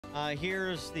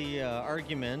Here's the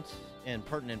argument and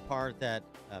pertinent part that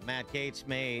Matt Gaetz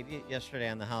made yesterday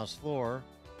on the House floor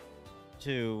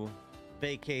to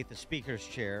vacate the Speaker's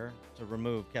chair to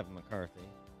remove Kevin McCarthy.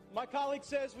 My colleague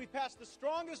says we passed the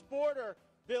strongest border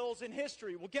bills in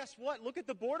history. Well, guess what? Look at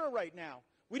the border right now.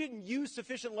 We didn't use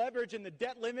sufficient leverage in the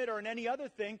debt limit or in any other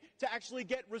thing to actually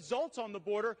get results on the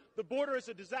border. The border is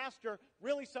a disaster,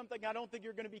 really something I don't think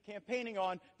you're going to be campaigning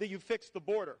on, that you fixed the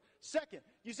border. Second,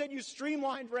 you said you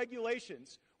streamlined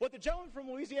regulations. What the gentleman from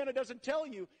Louisiana doesn't tell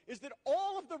you is that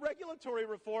all of the regulatory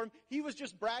reform he was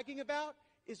just bragging about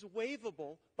is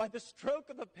waivable by the stroke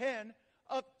of a pen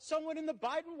of someone in the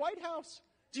Biden White House.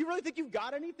 Do you really think you've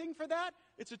got anything for that?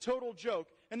 It's a total joke.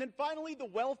 And then finally, the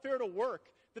welfare to work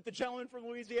that the gentleman from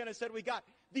Louisiana said we got.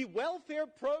 The welfare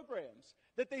programs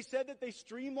that they said that they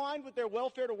streamlined with their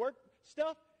welfare to work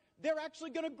stuff, they're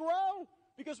actually going to grow.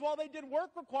 Because while they did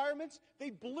work requirements, they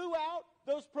blew out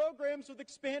those programs with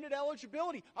expanded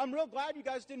eligibility. I'm real glad you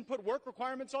guys didn't put work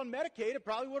requirements on Medicaid. It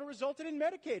probably would have resulted in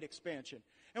Medicaid expansion.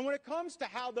 And when it comes to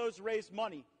how those raise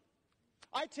money,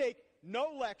 I take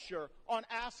no lecture on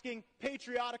asking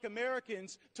patriotic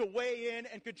Americans to weigh in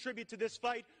and contribute to this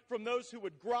fight from those who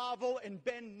would grovel and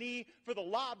bend knee for the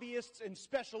lobbyists and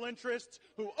special interests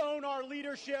who own our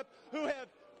leadership, who have,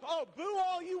 boo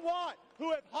all you want, who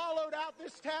have hollowed out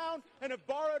this town and have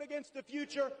borrowed against the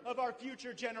future of our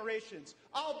future generations.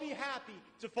 I'll be happy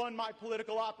to fund my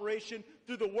political operation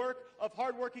through the work of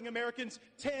hardworking Americans,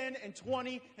 $10 and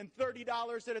 $20 and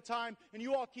 $30 at a time, and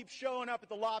you all keep showing up at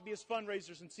the lobbyist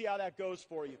fundraisers and see how that goes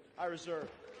for you. I reserve.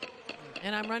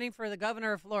 And I'm running for the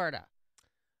governor of Florida.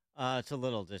 It's a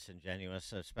little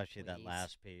disingenuous, especially that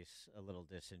last piece, a little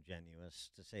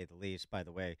disingenuous, to say the least. By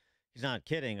the way, he's not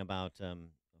kidding about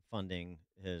funding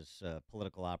his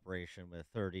political operation with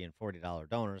 $30 and $40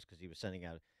 donors, because he was sending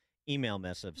out email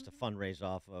missives to fundraise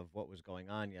off of what was going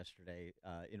on yesterday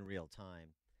in real time.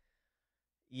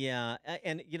 Yeah,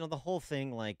 and the whole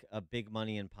thing, like big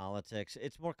money in politics,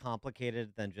 it's more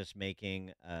complicated than just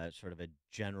making sort of a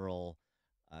general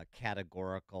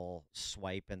categorical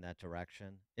swipe in that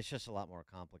direction. It's just a lot more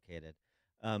complicated.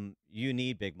 You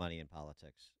need big money in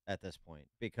politics at this point,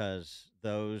 because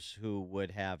those who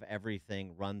would have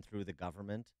everything run through the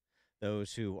government,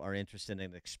 those who are interested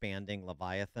in expanding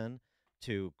Leviathan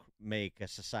to make a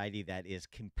society that is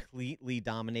completely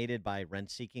dominated by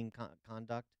rent-seeking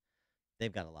conduct,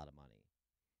 they've got a lot of money.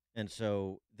 And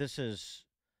so this is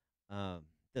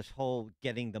this whole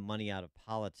getting the money out of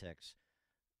politics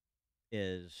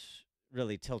is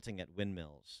really tilting at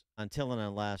windmills until and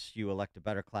unless you elect a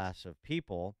better class of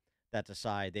people that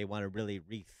decide they want to really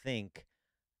rethink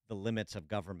the limits of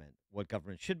government, what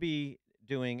government should be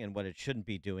doing and what it shouldn't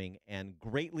be doing, and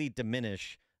greatly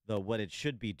diminish what it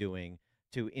should be doing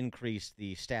to increase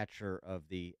the stature of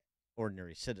the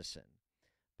ordinary citizen.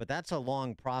 But that's a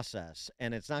long process,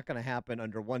 and it's not going to happen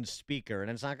under one speaker,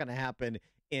 and it's not going to happen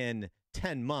in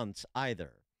 10 months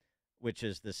either, which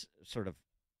is this sort of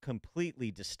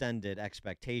completely distended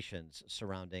expectations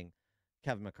surrounding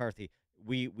Kevin McCarthy.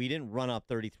 We didn't run up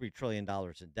 $33 trillion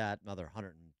in debt, another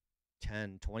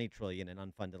 110, 20 trillion in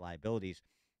unfunded liabilities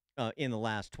in the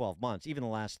last 12 months, even the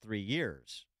last 3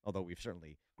 years, although we've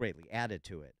certainly greatly added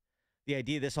to it. The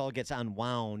idea this all gets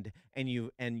unwound and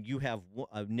you have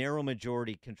a narrow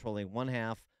majority controlling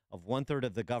 1/3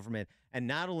 of the government. And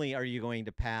not only are you going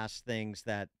to pass things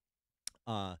that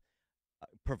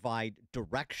provide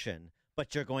direction,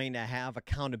 but you're going to have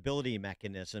accountability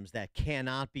mechanisms that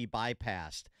cannot be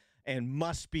bypassed and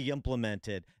must be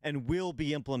implemented and will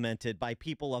be implemented by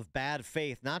people of bad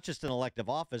faith, not just in elective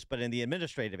office, but in the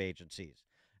administrative agencies.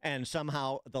 And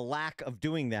somehow the lack of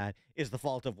doing that is the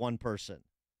fault of one person.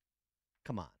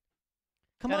 Come on.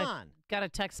 Come on. Got a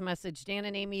text message. Dan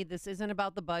and Amy, this isn't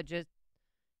about the budget.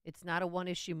 It's not a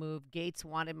one-issue move. Gaetz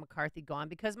wanted McCarthy gone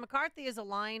because McCarthy is a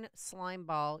line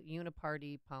slimeball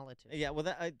uniparty politician. Yeah, well,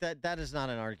 that is not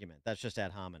an argument. That's just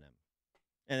ad hominem.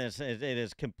 And it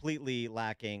is completely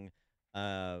lacking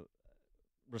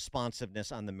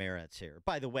responsiveness on the merits here.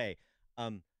 By the way,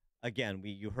 again,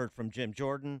 you heard from Jim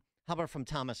Jordan. How about from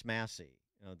Thomas Massey,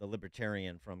 the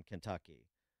libertarian from Kentucky?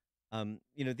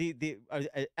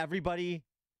 Everybody.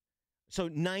 So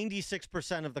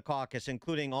 96% of the caucus,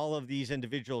 including all of these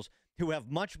individuals who have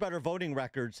much better voting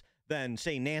records than,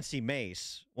 say, Nancy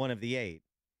Mace, one of the 8,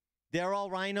 they're all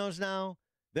rhinos now.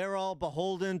 They're all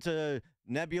beholden to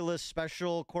nebulous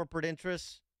special corporate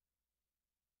interests.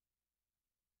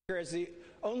 As the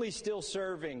only still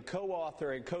serving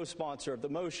co-author and co-sponsor of the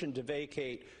motion to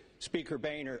vacate Speaker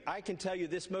Boehner, I can tell you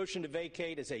this motion to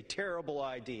vacate is a terrible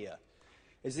idea.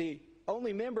 As the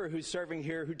only member who's serving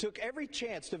here who took every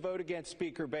chance to vote against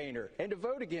Speaker Boehner and to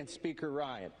vote against Speaker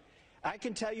Ryan. I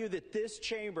can tell you that this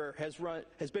chamber has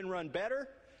been run better,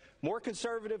 more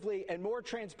conservatively, and more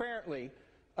transparently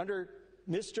under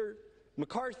Mr.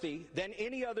 McCarthy than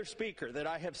any other speaker that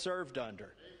I have served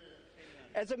under.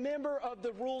 As a member of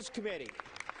the Rules Committee,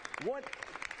 one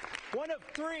of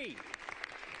three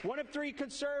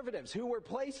conservatives who were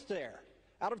placed there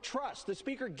out of trust, the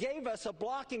Speaker gave us a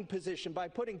blocking position by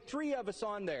putting 3 of us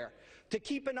on there to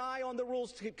keep an eye on the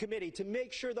Rules Committee, to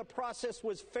make sure the process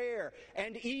was fair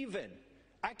and even.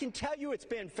 I can tell you it's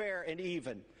been fair and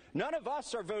even. None of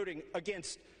us are voting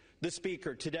against the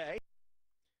Speaker today.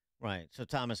 Right. So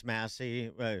Thomas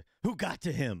Massey, who got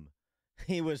to him?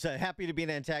 He was happy to be an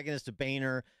antagonist to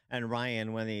Boehner and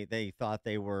Ryan when they thought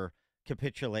they were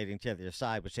capitulating to the other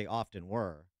side, which they often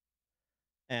were.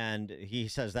 And he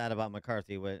says that about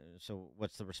McCarthy. So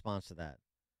what's the response to that?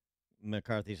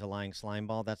 McCarthy's a lying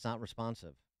slimeball? That's not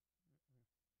responsive.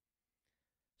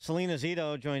 Salena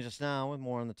Zito joins us now with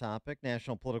more on the topic.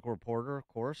 National political reporter, of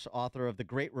course, author of The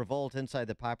Great Revolt Inside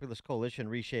the Populist Coalition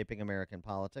Reshaping American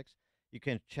Politics. You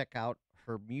can check out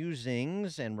her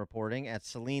musings and reporting at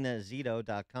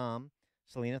SalenaZito.com.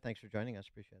 Salena, thanks for joining us.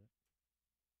 Appreciate it.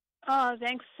 Oh,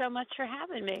 thanks so much for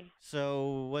having me.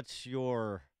 So what's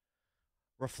your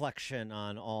reflection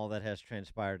on all that has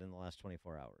transpired in the last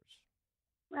 24 hours?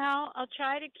 Well, I'll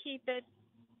try to keep it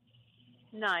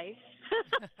nice.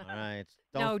 All right.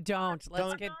 Don't.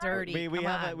 Let's get dirty. We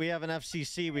have an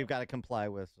FCC we've got to comply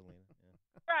with, Salena. Yeah.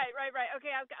 Right. Okay,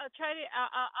 I'll try to.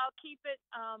 I'll keep it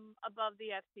above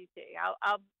the FCC.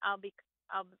 I'll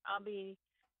be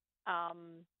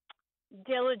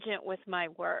diligent with my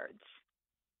words.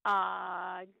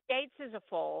 Gates is a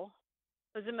fool.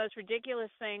 It was the most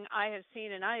ridiculous thing I have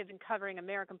seen, and I have been covering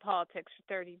American politics for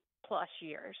 30 plus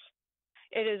years.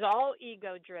 It is all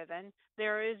ego driven.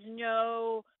 There is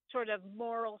no sort of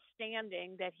moral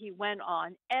standing that he went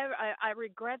on. I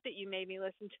regret that you made me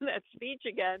listen to that speech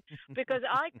again, because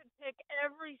I could pick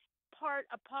everything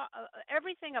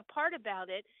apart about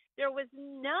it. There was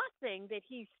nothing that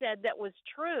he said that was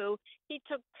true. He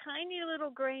took tiny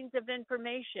little grains of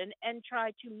information and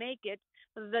tried to make it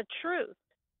the truth.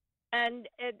 And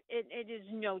it is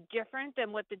no different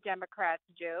than what the Democrats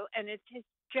do. And it's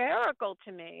hysterical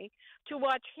to me to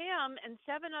watch him and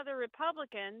 7 other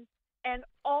Republicans and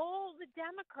all the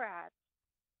Democrats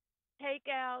take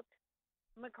out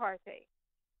McCarthy.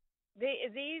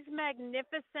 These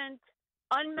magnificent,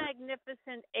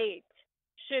 unmagnificent 8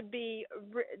 should be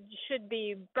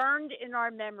burned in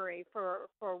our memory for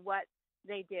what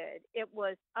they did. It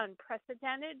was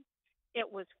unprecedented. It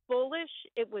was foolish.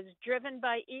 It was driven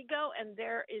by ego, and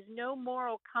there is no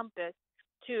moral compass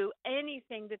to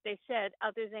anything that they said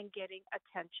other than getting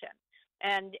attention.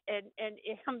 And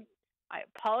I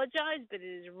apologize, but it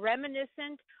is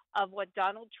reminiscent of what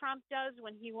Donald Trump does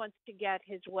when he wants to get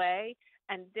his way.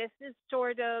 And this is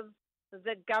sort of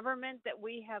the government that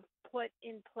we have put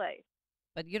in place.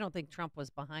 But you don't think Trump was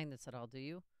behind this at all, do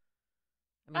you?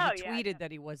 I mean, he tweeted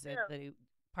that he wasn't. Yeah.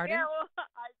 Pardon? Yeah, well,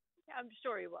 I'm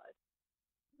sure he was.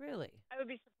 Really? I would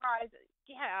be surprised.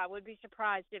 Yeah, I would be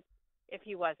surprised if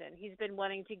he wasn't. He's been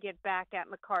wanting to get back at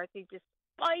McCarthy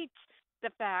despite the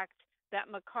fact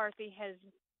that McCarthy has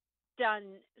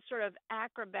done sort of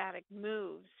acrobatic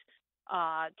moves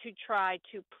to try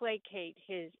to placate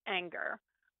his anger.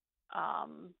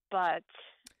 But,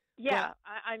 yeah, well,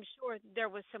 I'm sure there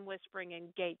was some whispering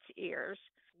in Gates' ears.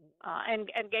 And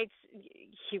Gates,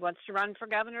 he wants to run for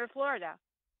governor of Florida.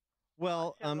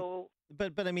 Well,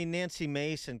 but I mean, Nancy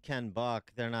Mace and Ken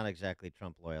Buck, they're not exactly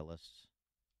Trump loyalists.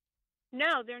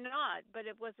 No, they're not. But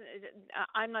it wasn't.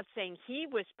 I'm not saying he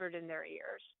whispered in their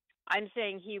ears. I'm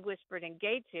saying he whispered in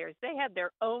Gates' ears. They had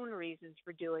their own reasons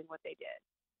for doing what they did.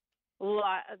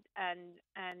 And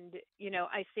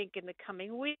I think in the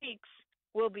coming weeks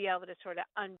we'll be able to sort of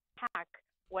unpack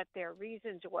what their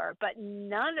reasons were. But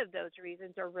none of those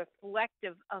reasons are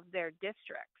reflective of their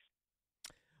districts.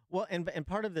 Well, and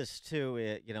part of this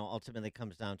too, ultimately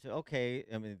comes down to, okay,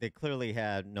 I mean, they clearly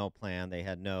had no plan. They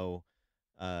had no,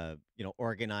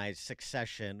 organized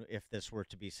succession. If this were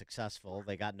to be successful,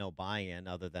 they got no buy-in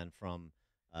other than from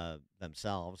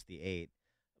themselves, the 8.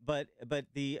 But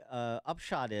the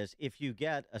upshot is, if you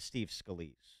get a Steve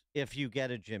Scalise, if you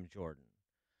get a Jim Jordan,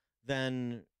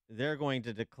 then they're going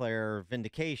to declare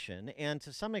vindication. And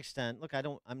to some extent, look,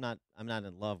 I'm not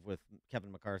in love with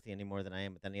Kevin McCarthy any more than I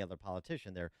am with any other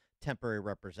politician. They're temporary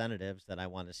representatives that I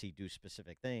want to see do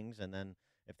specific things, and then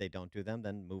if they don't do them,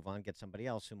 then move on, get somebody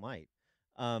else who might.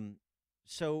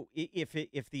 So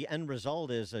if the end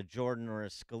result is a Jordan or a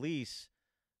Scalise,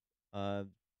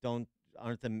 don't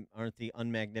aren't the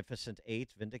unmagnificent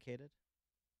 8 vindicated?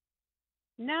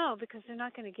 No, because they're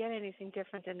not going to get anything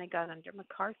different than they got under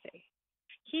McCarthy.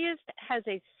 He has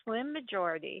a slim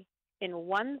majority in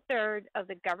 1/3 of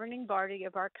the governing body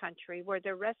of our country, where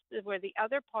the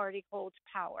other party holds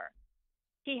power.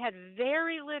 He had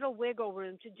very little wiggle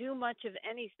room to do much of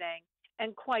anything,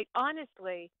 and quite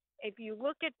honestly, if you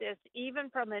look at this, even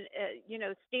from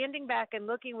standing back and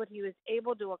looking what he was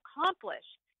able to accomplish,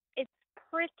 it's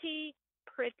pretty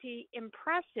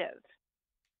impressive.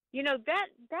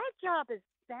 That job is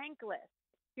thankless.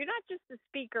 You're not just the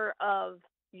speaker of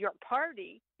your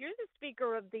party, you're the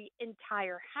speaker of the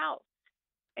entire House.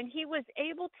 And he was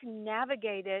able to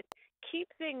navigate it, keep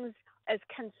things as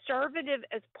conservative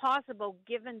as possible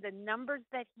given the numbers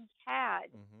that he had,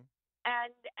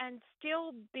 and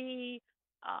still be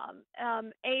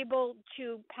able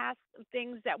to pass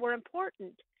things that were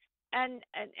important. And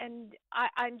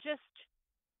I'm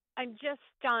just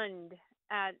stunned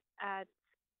at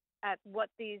what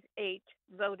these 8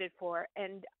 voted for,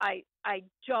 and I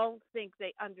don't think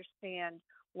they understand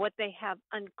what they have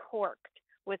uncorked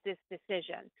with this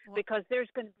decision, because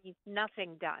there's going to be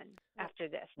nothing done after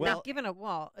this. Well,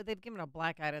 they've given a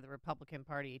black eye to the Republican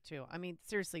Party too. I mean,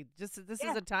 seriously, this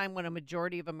is a time when a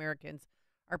majority of Americans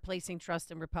are placing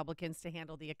trust in Republicans to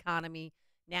handle the economy,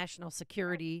 national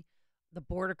security, the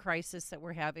border crisis that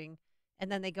we're having,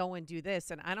 and then they go and do this.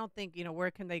 And I don't think,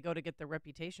 where can they go to get their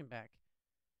reputation back?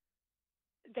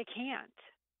 They can't.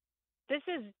 This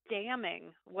is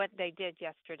damning what they did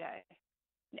yesterday.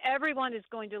 Everyone is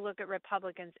going to look at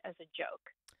Republicans as a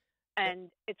joke, and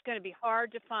it's going to be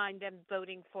hard to find them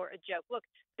voting for a joke. Look,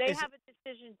 they have a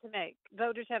decision to make.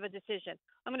 Voters have a decision.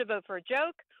 I'm going to vote for a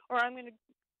joke, or I'm going to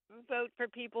vote for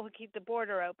people who keep the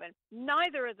border open.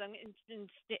 Neither of them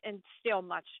instill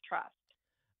much trust.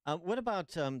 What about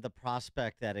the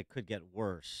prospect that it could get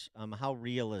worse? How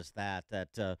real is that?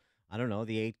 That I don't know,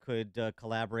 the 8 could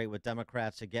collaborate with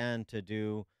Democrats again to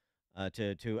do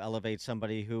to elevate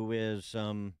somebody who is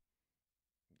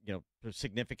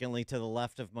significantly to the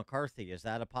left of McCarthy. Is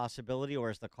that a possibility, or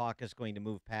is the caucus going to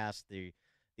move past the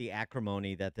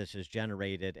acrimony that this has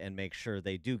generated and make sure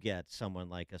they do get someone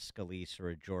like a Scalise or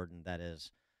a Jordan that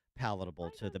is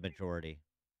palatable to the majority?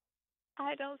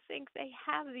 I don't think they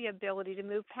have the ability to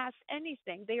move past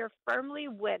anything. They are firmly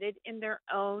wedded in their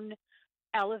own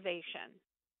elevation.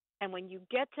 And when you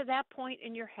get to that point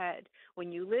in your head,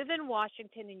 when you live in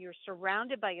Washington and you're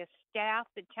surrounded by a staff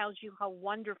that tells you how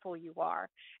wonderful you are,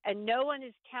 and no one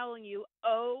is telling you,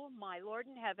 oh, my Lord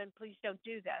in heaven, please don't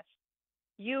do this,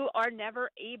 you are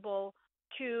never able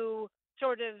to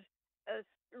sort of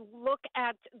look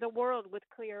at the world with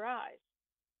clear eyes.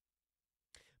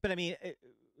 But I mean,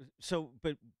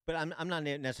 but I'm not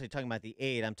necessarily talking about the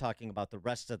 8. I'm talking about the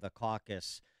rest of the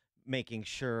caucus making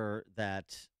sure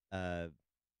that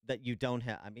that you don't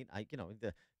have. I mean,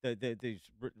 these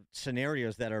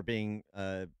scenarios that are being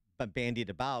bandied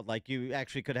about, like you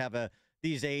actually could have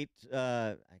these 8.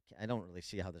 I don't really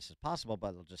see how this is possible,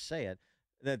 but I'll just say it.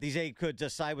 That these 8 could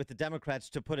decide with the Democrats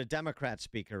to put a Democrat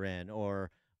speaker in,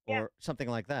 or something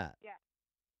like that. Yeah.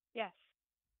 Yes,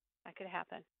 that could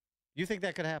happen. You think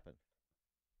that could happen?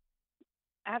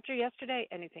 After yesterday,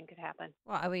 anything could happen.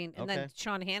 Well, I mean, and then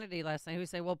Sean Hannity last night, who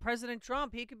said, well, President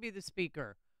Trump, he could be the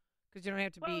speaker. Because you don't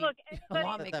have to be a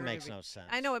lawmaker. That makes no sense.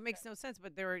 I know it makes no sense,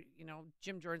 but there were,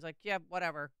 Jim Jordan's like, yeah,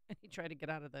 whatever. And he tried to get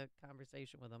out of the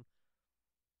conversation with him.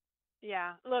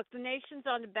 Yeah. Look, the nation's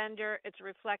on the bender. It's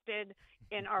reflected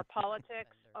in our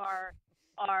politics. Our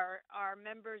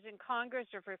members in Congress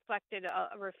are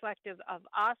reflective of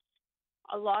us.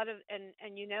 A lot of, and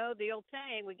the old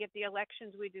saying, we get the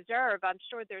elections we deserve. I'm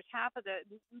sure there's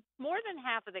more than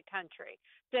half of the country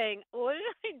saying, what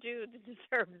did I do to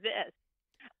deserve this?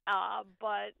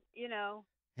 But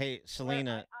Hey,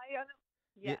 Salena,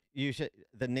 you should.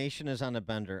 The nation is on a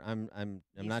bender. I'm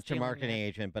not your marketing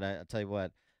agent, but I'll tell you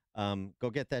what. Go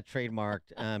get that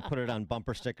trademarked and put it on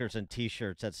bumper stickers and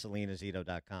T-shirts at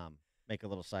SalenaZito.com. Make a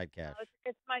little side cash.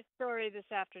 It's my story this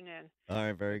afternoon. All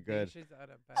right, very good. On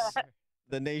a bender.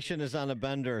 The nation is on a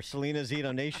bender. Salena Zito,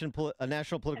 a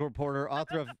national political reporter,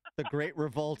 author of The Great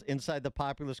Revolt: Inside the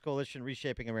Populist Coalition,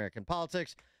 Reshaping American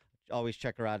Politics. Always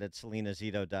check her out at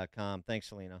SalenaZito.com. Thanks,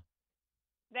 Salena.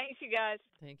 Thanks, you guys.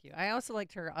 Thank you. I also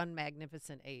liked her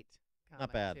unmagnificent 8 comment,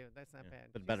 not bad. too. That's not bad.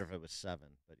 But better if it was 7,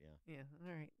 but yeah. Yeah,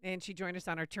 all right. And she joined us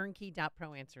on our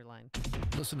turnkey.pro answer line.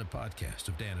 Listen to podcasts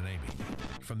of Dan and Amy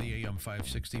from the AM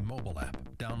 560 mobile app.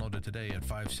 Download it today at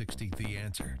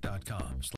 560theanswer.com.